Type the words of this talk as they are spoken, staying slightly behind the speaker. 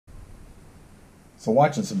So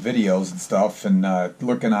watching some videos and stuff and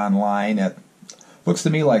looking online at, looks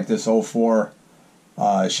to me like this '04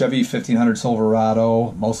 Chevy 1500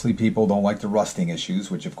 Silverado. Mostly people don't like the rusting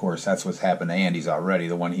issues, which of course that's what's happened to Andy's already.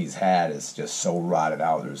 The one he's had is just so rotted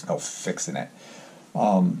out, there's no fixing it.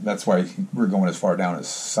 That's why we're going as far down as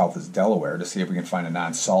south as Delaware to see if we can find a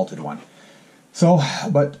non-salted one. So,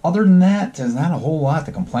 but other than that, there's not a whole lot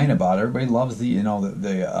to complain about. Everybody loves the, you know,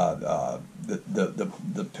 the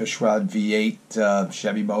pushrod V8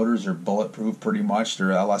 Chevy motors are bulletproof pretty much.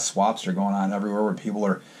 Their LS swaps are going on everywhere where people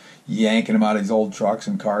are yanking them out of these old trucks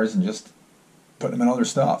and cars and just putting them in other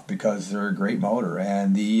stuff because they're a great motor.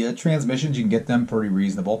 And the transmissions, you can get them pretty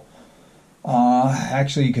reasonable.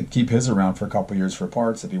 Actually, you could keep his around for a couple years for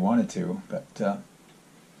parts if you wanted to, but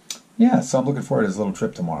yeah, so I'm looking forward to his little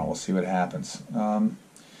trip tomorrow. We'll see what happens.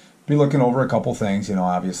 Be looking over a couple things, you know,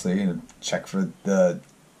 obviously, and check for the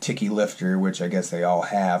ticky lifter, which I guess they all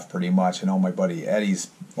have pretty much. I know my buddy Eddie's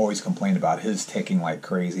always complained about his ticking like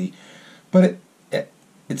crazy, but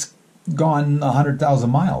it's gone 100,000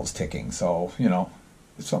 miles ticking, so, you know,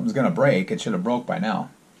 if something's going to break, it should have broke by now.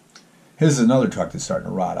 His is another truck that's starting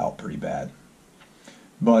to rot out pretty bad.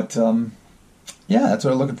 But, yeah, that's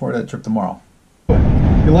what I'm looking forward to that trip tomorrow.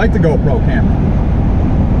 You like the GoPro camera.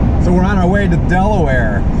 So we're on our way to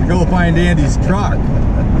Delaware to go find Andy's truck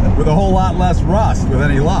with a whole lot less rust with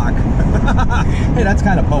any luck. Hey, that's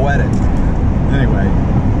kind of poetic. Anyway,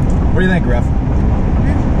 what do you think, Griff?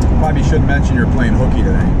 Probably shouldn't mention you're playing hooky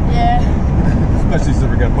today. Yeah. Especially since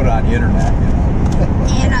we're going to put it on the internet, you know.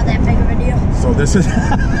 Yeah, not that big of a deal. So this is...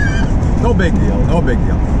 no big deal, no big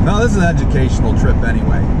deal. No, this is an educational trip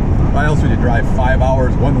anyway. Why else would you drive 5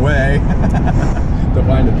 hours one way to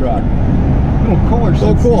find a truck? A little cooler.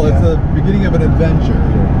 So cool, it's the beginning of an adventure.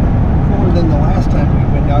 Cooler than the last time we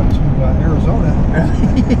went out to Arizona.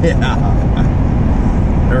 Yeah.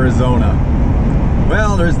 Arizona.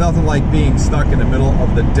 Well, there's nothing like being stuck in the middle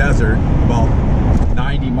of the desert about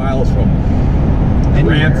 90 miles from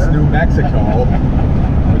Grants, New Mexico,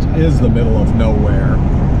 which is the middle of nowhere.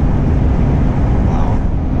 Wow.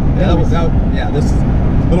 Yeah, this is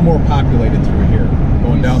a little more populated through here,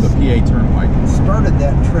 going down the PA Turnpike. Started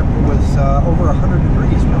that trip, it was over 100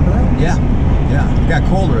 degrees, remember that? Yeah. It got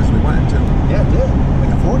colder as we went, too. Yeah, it did.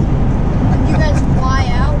 Like 40. Did you guys fly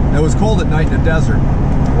out? It was cold at night in the desert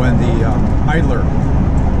when the idler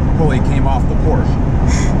pulley came off the Porsche.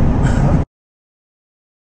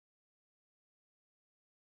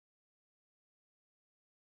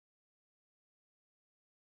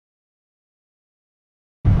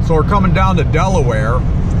 So we're coming down to Delaware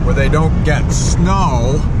where they don't get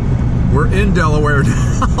snow. We're in Delaware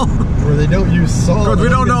now. Where they don't use salt. Because we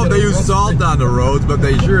don't know if they use salt on the roads, but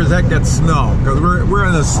they sure as heck get snow. Because we're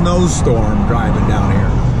in a snowstorm driving down here.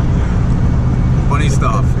 Funny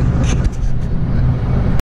stuff.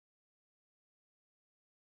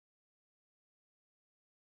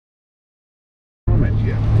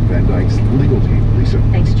 Van Dyke's legal team, Lisa.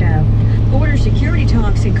 Thanks, Joe. Border security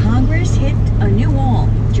talks in Congress hit a new wall.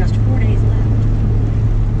 Just 4 days left.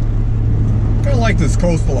 I kind of like this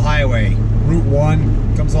coastal highway. Route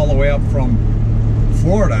 1 comes all the way up from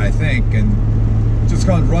Florida, I think, and just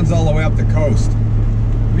runs all the way up the coast.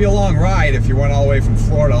 It'd be a long ride if you went all the way from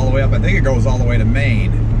Florida all the way up. I think it goes all the way to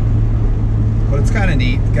Maine. But it's kind of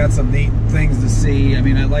neat. Got some neat things to see. I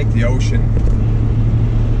mean, I like the ocean.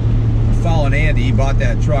 Following Andy, he bought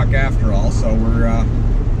that truck after all, so we're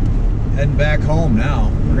heading back home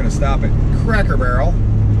now. We're going to stop at Cracker Barrel,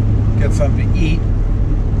 get something to eat,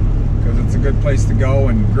 because it's a good place to go,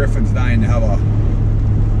 and Griffin's dying to have a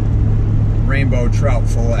rainbow trout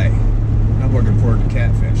fillet. I'm looking forward to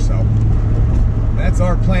catfish, so that's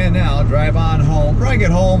our plan now. Drive on home. Probably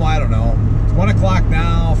get home, I don't know. It's 1 o'clock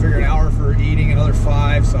now, figure an hour for eating, another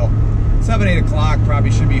 5, so 7, 8 o'clock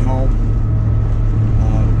probably should be home.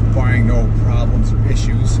 Barring no problems or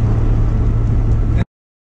issues.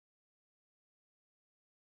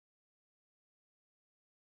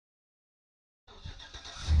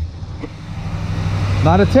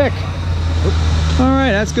 Not a tick. All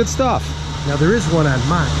right, that's good stuff. Now there is one on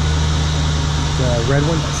mine. The red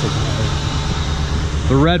one.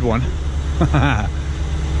 The red one,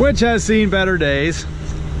 which has seen better days.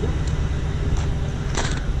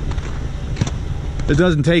 It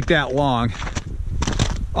doesn't take that long.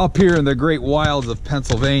 Up here in the great wilds of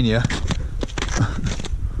Pennsylvania.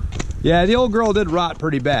 Yeah, the old girl did rot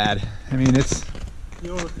pretty bad. I mean, it's...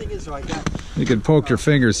 You know, the thing is, I got... You could poke your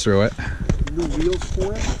fingers through it. New wheels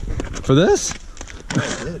for it. For this? Yeah,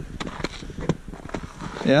 I did.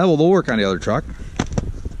 Yeah, well, they'll work on the other truck.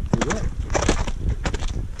 They will.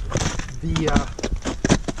 The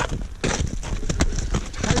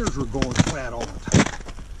fenders were going flat all the time.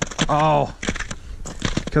 Oh,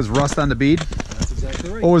 because rust on the bead? That's exactly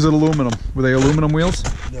right. Oh, is it aluminum? Were they aluminum wheels?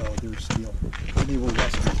 No, they're steel. They were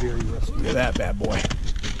rusty, very rusty. Look at that bad boy.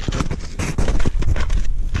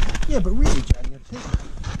 Yeah, but really, Johnny, take it.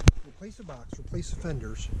 Replace the box, replace the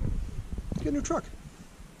fenders, get a new truck.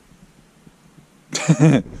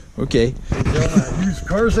 Okay. Used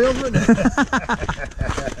car salesman.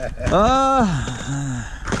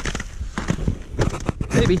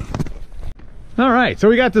 Maybe. All right, so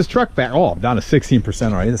we got this truck back. Oh, I'm down to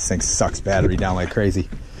 16% already. This thing sucks battery down like crazy.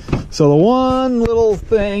 So the one little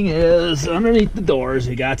thing is underneath the doors,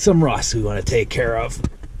 we got some rust we want to take care of.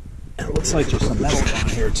 And it looks like there's some metal down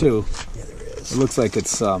here too. Yeah, there is. It looks like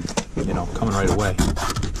it's, you know, coming right away. I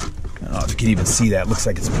don't know if you can even see that. It looks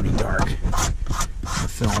like it's pretty dark in the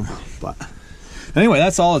film. But anyway,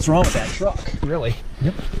 that's all that's wrong with that truck, really.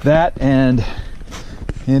 Yep. That, and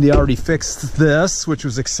Andy already fixed this, which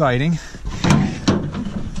was exciting.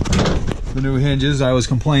 The new hinges I was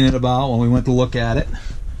complaining about when we went to look at it.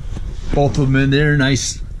 Both of them in there,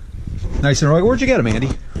 nice and right. Where'd you get them, Andy?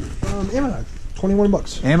 Amazon, 21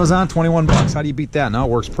 bucks. Amazon, 21 bucks. How do you beat that? Now it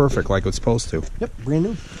works perfect like it's supposed to. Yep, brand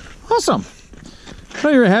new. Awesome.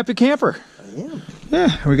 Well, you're a happy camper. I am.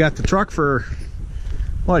 Yeah, we got the truck for,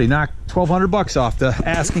 what, he knocked 1,200 bucks off the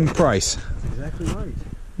asking price. Exactly right.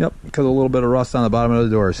 Yep, because of a little bit of rust on the bottom of the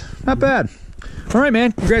doors. Not bad. All right,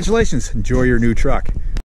 man, congratulations. Enjoy your new truck.